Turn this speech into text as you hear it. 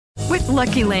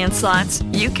Lucky Land Slots,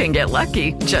 you can get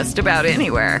lucky just about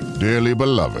anywhere. Dearly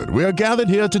beloved, we are gathered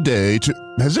here today to...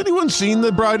 Has anyone seen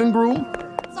the bride and groom?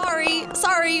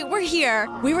 Sorry, we're here.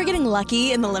 We were getting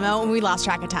lucky in the limo and we lost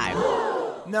track of time.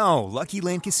 No, Lucky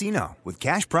Land Casino, with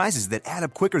cash prizes that add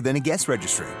up quicker than a guest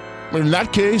registry. In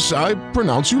that case, I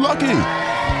pronounce you lucky.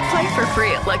 Play for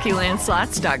free at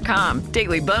LuckyLandSlots.com.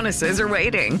 Daily bonuses are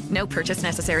waiting. No purchase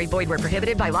necessary. Void where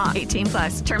prohibited by law.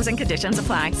 18+. Terms and conditions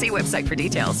apply. See website for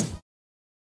details.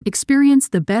 Experience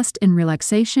the best in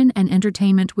relaxation and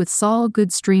entertainment with Sol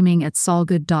Good streaming at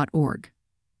solgood.org.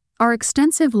 Our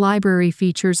extensive library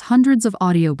features hundreds of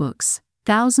audiobooks,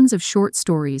 thousands of short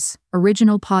stories,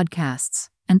 original podcasts,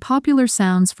 and popular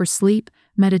sounds for sleep,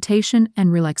 meditation,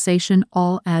 and relaxation,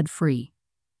 all ad-free.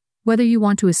 Whether you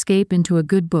want to escape into a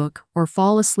good book or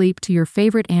fall asleep to your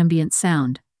favorite ambient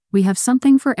sound, we have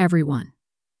something for everyone.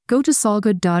 Go to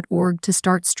solgood.org to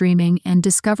start streaming and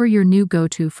discover your new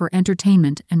go-to for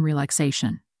entertainment and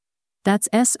relaxation. That's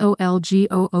solgood.org.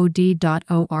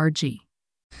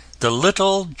 The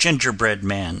Little Gingerbread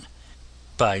Man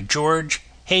by George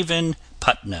Haven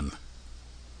Putnam.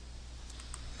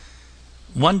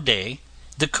 One day,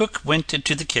 the cook went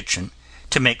into the kitchen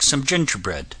to make some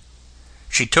gingerbread.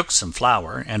 She took some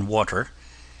flour and water,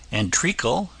 and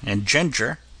treacle and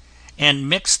ginger, and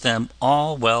mixed them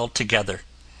all well together.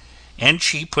 And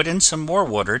she put in some more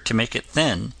water to make it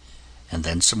thin, and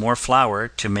then some more flour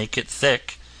to make it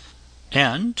thick,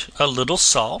 and a little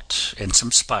salt and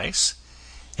some spice,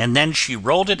 and then she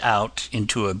rolled it out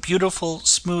into a beautiful,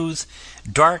 smooth,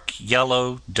 dark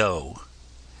yellow dough.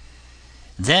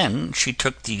 Then she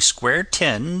took the square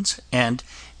tins and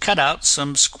cut out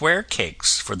some square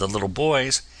cakes for the little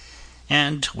boys,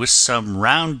 and with some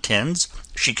round tins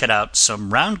she cut out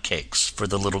some round cakes for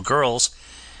the little girls,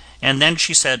 and then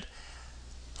she said,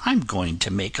 "I'm going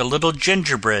to make a little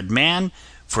gingerbread man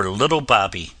for little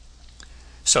Bobby."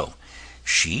 So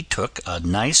she took a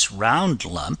nice round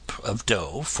lump of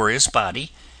dough for his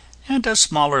body and a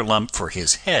smaller lump for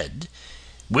his head,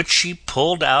 which she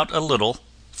pulled out a little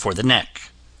for the neck.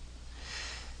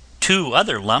 2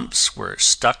 other lumps were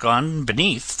stuck on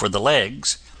beneath for the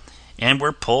legs, and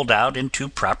were pulled out into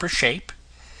proper shape,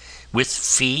 with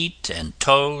feet and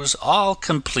toes all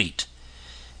complete,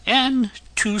 and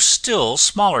 2 still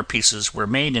smaller pieces were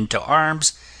made into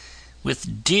arms,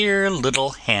 with dear little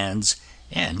hands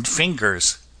and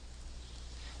fingers.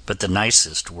 But the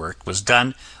nicest work was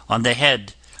done on the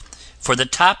head, for the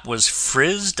top was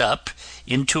frizzed up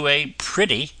into a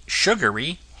pretty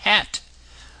sugary hat.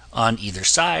 On either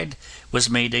side was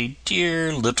made a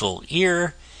dear little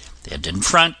ear, and in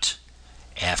front,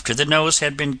 after the nose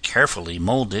had been carefully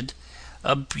molded,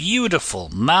 a beautiful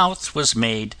mouth was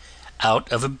made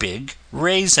out of a big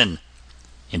raisin,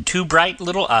 and 2 bright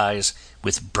little eyes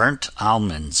with burnt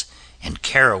almonds and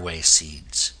caraway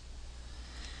seeds.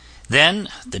 Then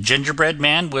the gingerbread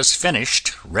man was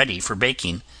finished, ready for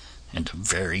baking, and a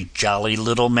very jolly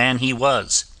little man he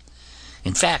was.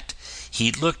 In fact, he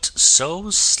looked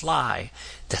so sly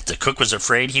that the cook was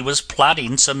afraid he was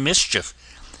plotting some mischief,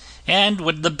 and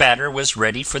when the batter was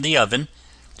ready for the oven,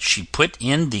 she put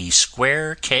in the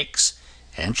square cakes,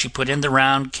 and she put in the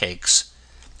round cakes,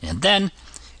 and then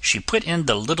she put in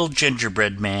the little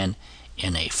gingerbread man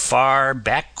in a far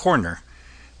back corner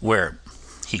where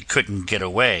he couldn't get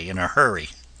away in a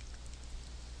hurry.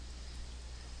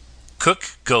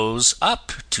 Cook goes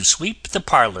up to sweep the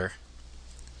parlor.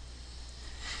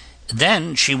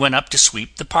 Then she went up to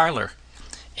sweep the parlor,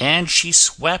 and she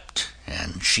swept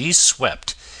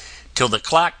till the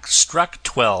clock struck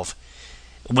 12,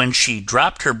 when she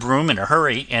dropped her broom in a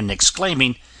hurry, and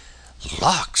exclaiming,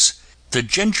 "Lawks, the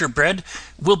gingerbread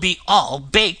will be all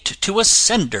baked to a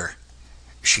cinder,"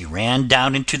 she ran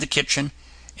down into the kitchen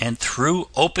and threw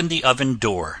open the oven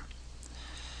door.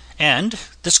 And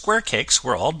the square cakes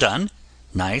were all done,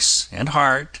 nice and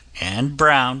hard and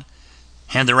brown,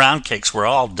 and the round cakes were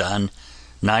all done,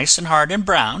 nice and hard and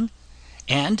brown,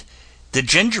 and the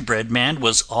gingerbread man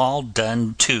was all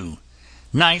done too,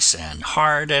 nice and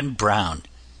hard and brown.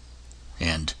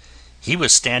 And he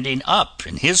was standing up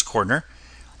in his corner,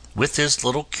 with his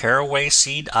little caraway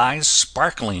seed eyes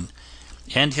sparkling,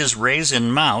 and his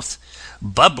raisin mouth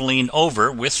bubbling over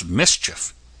with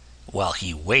mischief, while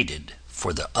he waited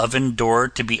for the oven door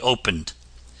to be opened.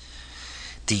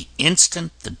 The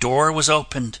instant the door was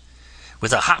opened,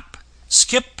 with a hop,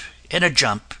 skip, and a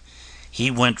jump, he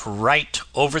went right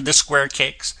over the square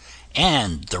cakes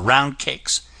and the round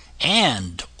cakes,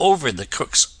 and over the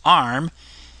cook's arm,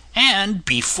 and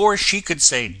before she could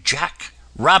say Jack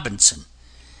Robinson,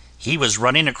 he was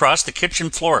running across the kitchen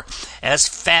floor as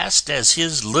fast as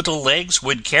his little legs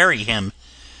would carry him,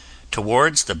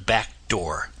 towards the back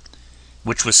door,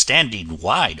 which was standing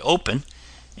wide open,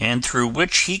 and through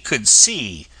which he could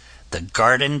see the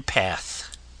garden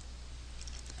path.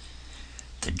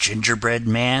 The gingerbread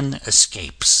man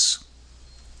escapes.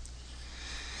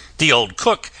 The old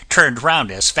cook turned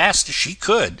round as fast as she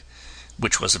could,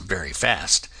 which wasn't very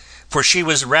fast, for she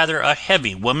was rather a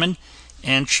heavy woman,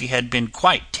 and she had been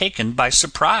quite taken by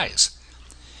surprise.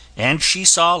 And she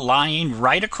saw lying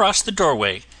right across the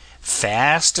doorway,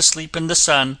 fast asleep in the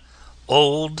sun,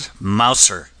 old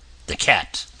Mouser, the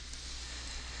cat.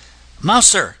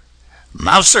 "Mouser!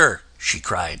 Mouser!" she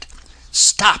cried.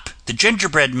 "Stop the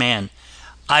gingerbread man!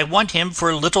 I want him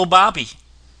for little Bobby."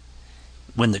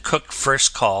 When the cook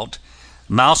first called,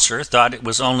 Mouser thought it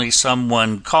was only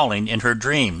someone calling in her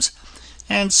dreams,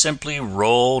 and simply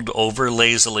rolled over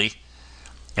lazily.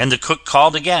 And the cook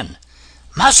called again,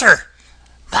 "Mouser!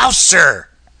 Mouser!"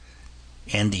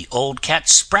 And the old cat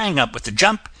sprang up with a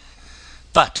jump,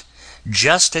 but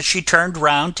just as she turned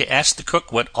round to ask the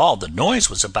cook what all the noise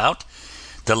was about,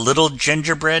 the little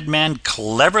gingerbread man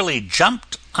cleverly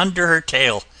jumped under her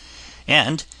tail,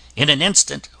 and in an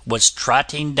instant was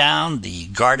trotting down the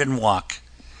garden walk.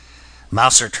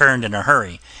 Mouser turned in a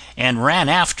hurry and ran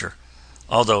after,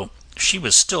 although she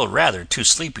was still rather too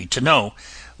sleepy to know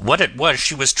what it was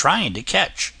she was trying to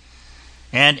catch.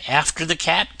 And after the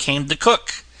cat came the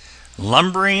cook,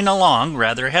 lumbering along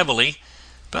rather heavily,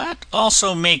 but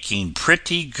also making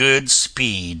pretty good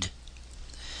speed.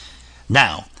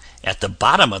 Now, at the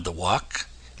bottom of the walk,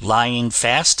 lying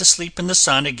fast asleep in the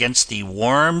sun against the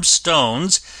warm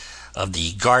stones of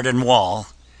the garden wall,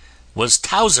 was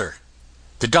Towser,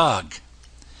 the dog.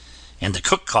 And the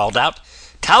cook called out,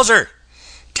 "Towser!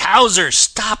 Towser,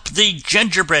 stop the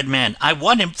gingerbread man! I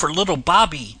want him for little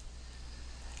Bobby."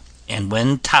 And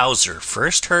when Towser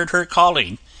first heard her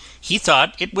calling, he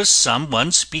thought it was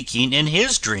someone speaking in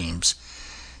his dreams,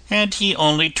 and he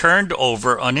only turned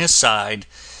over on his side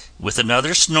with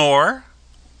another snore,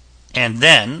 and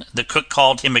then the cook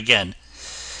called him again,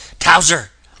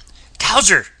 "Towser!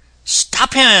 Towser!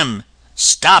 Stop him!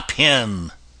 Stop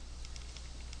him!"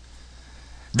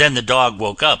 Then the dog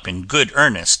woke up in good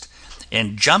earnest,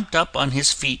 and jumped up on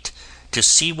his feet to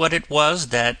see what it was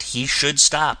that he should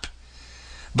stop.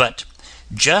 But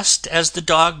just as the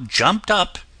dog jumped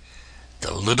up,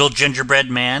 the little gingerbread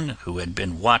man, who had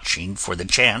been watching for the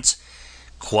chance,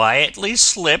 quietly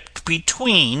slipped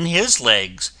between his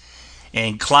legs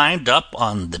and climbed up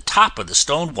on the top of the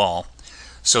stone wall,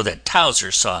 so that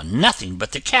Towser saw nothing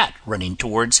but the cat running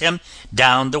towards him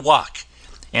down the walk,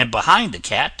 and behind the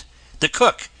cat, the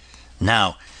cook,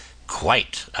 now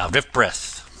quite out of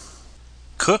breath.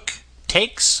 Cook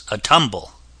takes a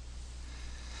tumble.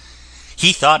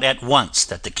 He thought at once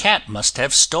that the cat must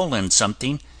have stolen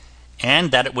something,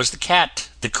 and that it was the cat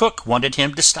the cook wanted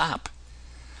him to stop.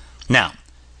 Now,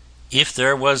 if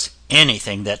there was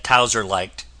anything that Towser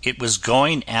liked, it was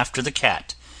going after the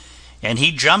cat, and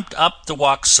he jumped up the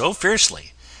walk so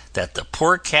fiercely that the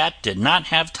poor cat did not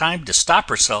have time to stop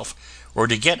herself or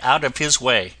to get out of his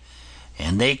way,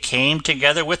 and they came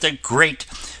together with a great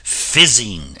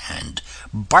fizzing and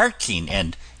barking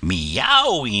and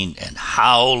meowing and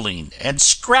howling and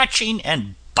scratching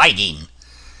and biting,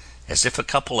 as if a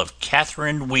couple of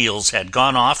Catherine wheels had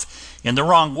gone off in the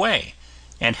wrong way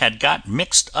and had got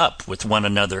mixed up with one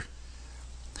another.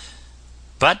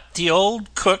 But the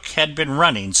old cook had been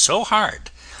running so hard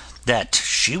that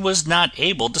she was not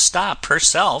able to stop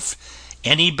herself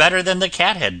any better than the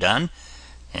cat had done,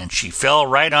 and she fell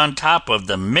right on top of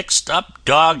the mixed-up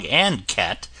dog and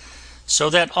cat, so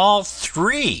that all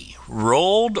three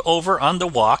rolled over on the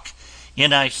walk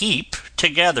in a heap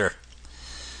together.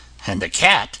 And the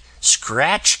cat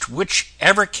scratched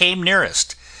whichever came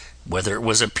nearest, whether it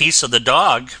was a piece of the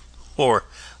dog or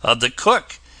of the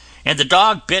cook, and the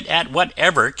dog bit at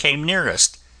whatever came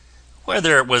nearest,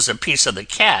 whether it was a piece of the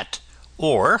cat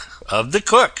or of the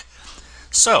cook,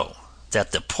 so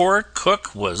that the poor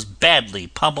cook was badly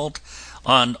pummeled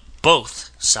on both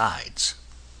sides.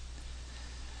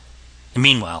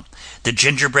 Meanwhile, the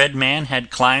gingerbread man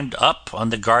had climbed up on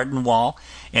the garden wall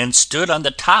and stood on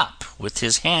the top with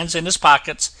his hands in his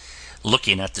pockets,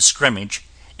 looking at the scrimmage,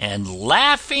 and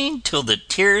laughing till the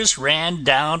tears ran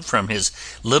down from his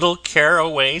little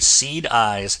caraway seed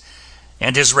eyes,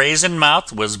 and his raisin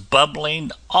mouth was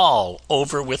bubbling all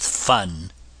over with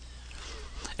fun.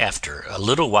 After a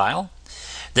little while,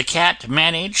 the cat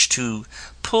managed to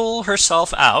pull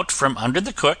herself out from under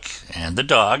the cook and the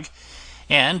dog,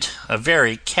 and a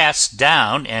very cast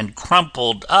down and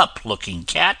crumpled up looking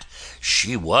cat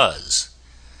she was.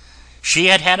 She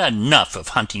had had enough of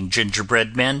hunting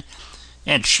gingerbread men,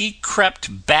 and she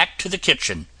crept back to the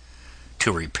kitchen,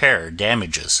 to repair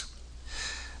damages.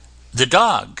 The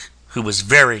dog, who was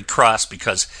very cross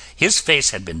because his face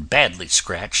had been badly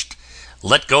scratched,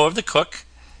 let go of the cook,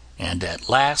 and at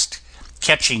last,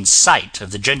 catching sight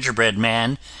of the gingerbread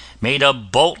man, made a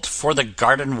bolt for the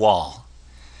garden wall.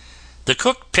 The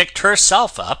cook picked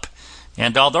herself up,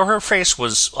 and although her face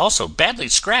was also badly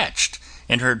scratched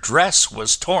and her dress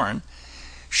was torn,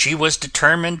 she was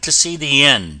determined to see the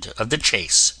end of the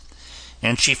chase,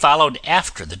 and she followed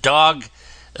after the dog,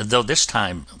 though this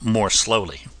time more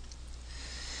slowly.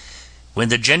 When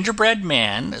the gingerbread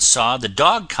man saw the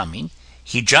dog coming,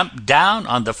 he jumped down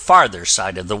on the farther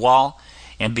side of the wall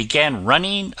and began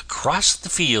running across the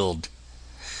field.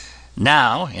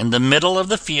 Now, in the middle of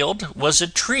the field was a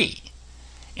tree,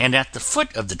 and at the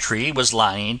foot of the tree was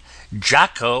lying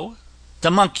Jocko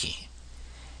the monkey.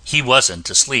 He wasn't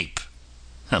asleep.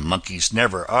 Monkeys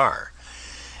never are.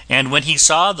 And when he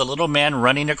saw the little man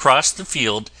running across the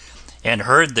field and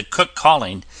heard the cook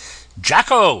calling,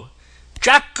 "Jocko!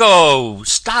 Jocko!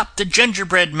 Stop the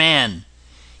gingerbread man!"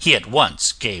 he at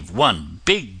once gave one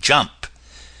big jump.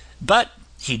 But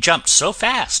he jumped so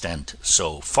fast and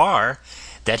so far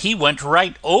that he went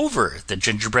right over the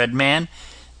gingerbread man,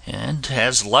 and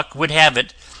as luck would have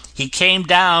it, he came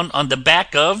down on the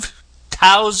back of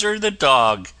Towser the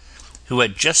dog, who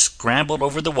had just scrambled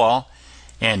over the wall,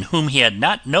 and whom he had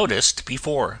not noticed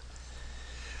before.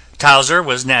 Towser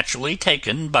was naturally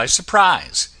taken by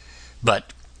surprise,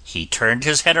 but he turned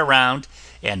his head around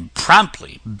and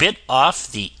promptly bit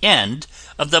off the end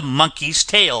of the monkey's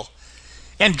tail,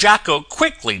 and Jocko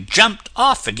quickly jumped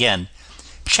off again,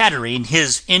 chattering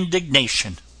his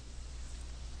indignation.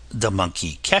 The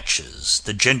monkey catches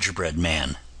the gingerbread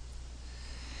man.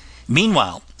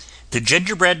 Meanwhile, the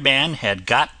gingerbread man had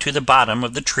got to the bottom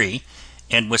of the tree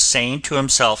and was saying to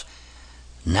himself,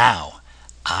 "Now,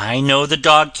 I know the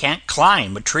dog can't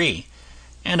climb a tree,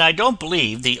 and I don't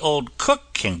believe the old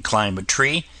cook can climb a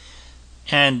tree,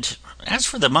 and as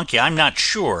for the monkey, I'm not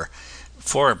sure,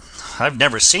 for I've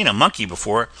never seen a monkey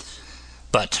before,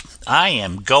 but I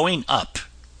am going up."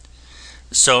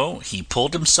 So he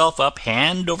pulled himself up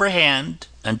hand over hand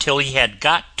until he had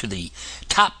got to the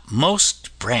topmost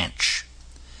branch.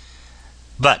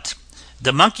 But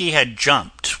the monkey had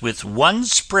jumped with one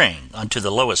spring onto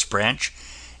the lowest branch,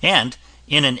 and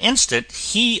in an instant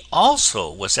he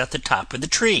also was at the top of the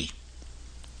tree.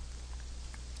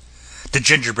 The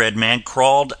gingerbread man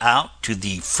crawled out to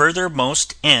the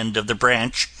furthermost end of the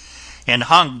branch and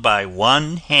hung by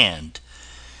one hand,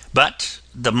 but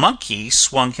the monkey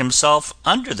swung himself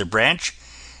under the branch,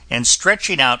 and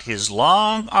stretching out his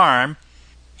long arm,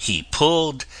 he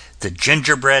pulled the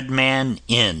gingerbread man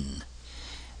in.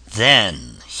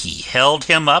 Then he held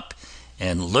him up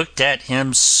and looked at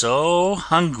him so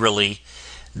hungrily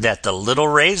that the little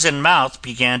raisin mouth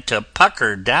began to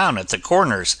pucker down at the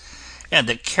corners, and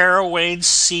the caraway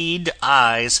seed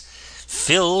eyes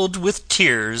filled with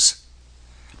tears.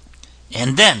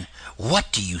 And then,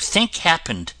 what do you think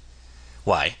happened?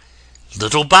 Why,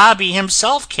 little Bobby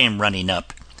himself came running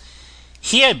up.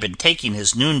 He had been taking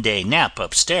his noonday nap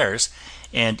upstairs,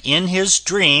 and in his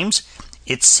dreams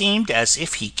it seemed as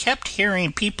if he kept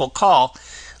hearing people call,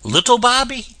 "Little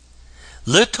Bobby!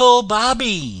 Little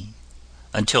Bobby!"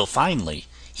 until finally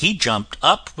he jumped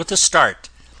up with a start,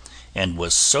 and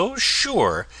was so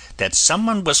sure that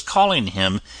someone was calling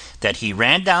him that he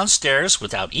ran downstairs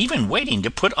without even waiting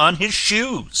to put on his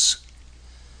shoes.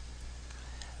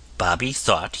 Bobby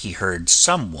thought he heard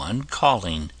someone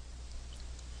calling.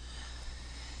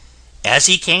 As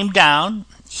he came down,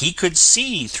 he could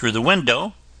see through the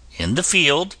window, in the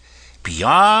field,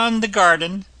 beyond the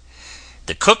garden,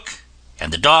 the cook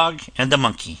and the dog and the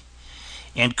monkey,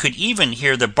 and could even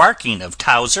hear the barking of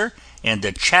Towser and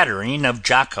the chattering of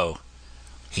Jocko.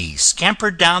 He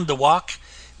scampered down the walk,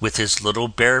 with his little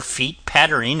bare feet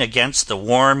pattering against the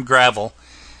warm gravel,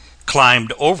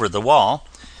 climbed over the wall,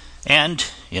 and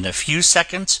in a few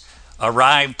seconds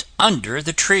arrived under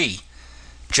the tree,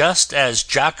 just as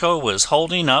Jocko was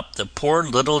holding up the poor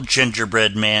little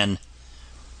gingerbread man.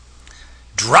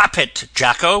 "Drop it,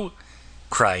 Jocko!"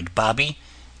 cried Bobby,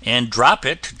 and drop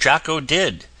it Jocko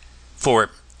did,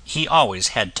 for he always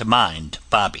had to mind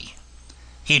Bobby.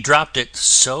 He dropped it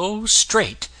so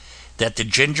straight that the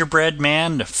gingerbread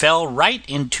man fell right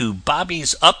into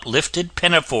Bobby's uplifted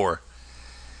pinafore.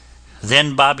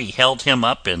 Then Bobby held him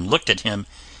up and looked at him,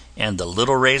 and the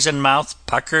little raisin mouth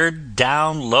puckered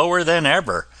down lower than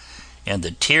ever, and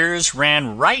the tears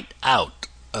ran right out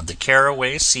of the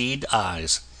caraway seed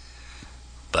eyes.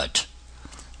 But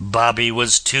Bobby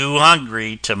was too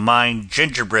hungry to mind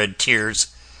gingerbread tears,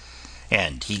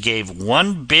 and he gave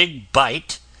one big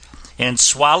bite and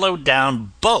swallowed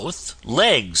down both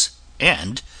legs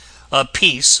and a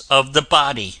piece of the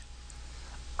body.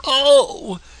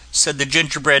 "Oh," said the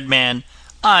gingerbread man,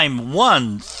 "I'm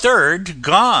 1/3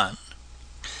 gone."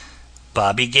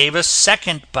 Bobby gave a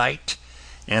second bite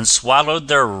and swallowed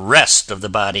the rest of the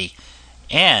body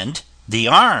and the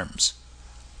arms.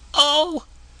 "Oh,"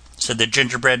 said the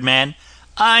gingerbread man,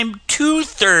 "I'm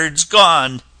 2/3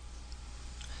 gone."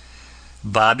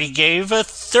 Bobby gave a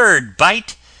third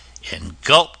bite and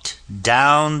gulped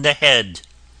down the head.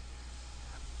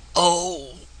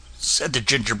 "Oh," said the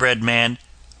gingerbread man,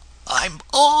 "I'm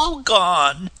all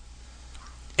gone."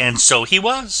 And so he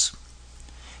was.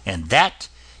 And that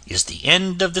is the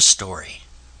end of the story.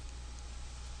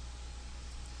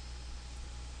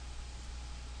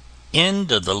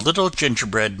 End of the Little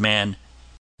Gingerbread Man.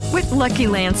 With Lucky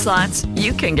Land Slots,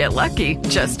 you can get lucky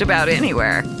just about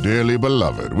anywhere. Dearly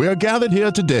beloved, we are gathered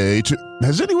here today to...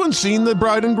 Has anyone seen the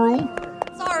bride and groom?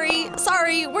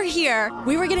 Sorry, we're here.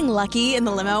 We were getting lucky in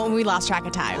the limo and we lost track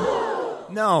of time.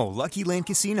 No, Lucky Land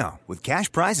Casino, with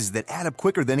cash prizes that add up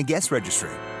quicker than a guest registry.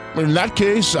 In that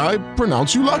case, I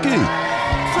pronounce you lucky.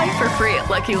 Play for free at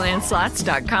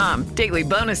LuckyLandSlots.com. Daily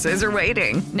bonuses are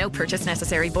waiting. No purchase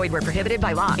necessary. Void where prohibited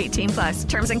by law. 18+.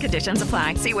 Terms and conditions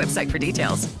apply. See website for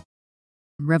details.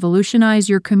 Revolutionize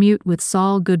your commute with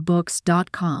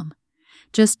SaulGoodBooks.com.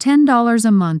 Just $10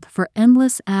 a month for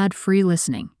endless ad-free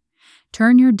listening.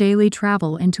 Turn your daily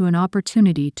travel into an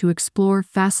opportunity to explore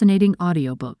fascinating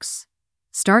audiobooks.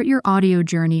 Start your audio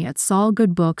journey at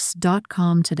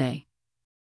SaulGoodBooks.com today.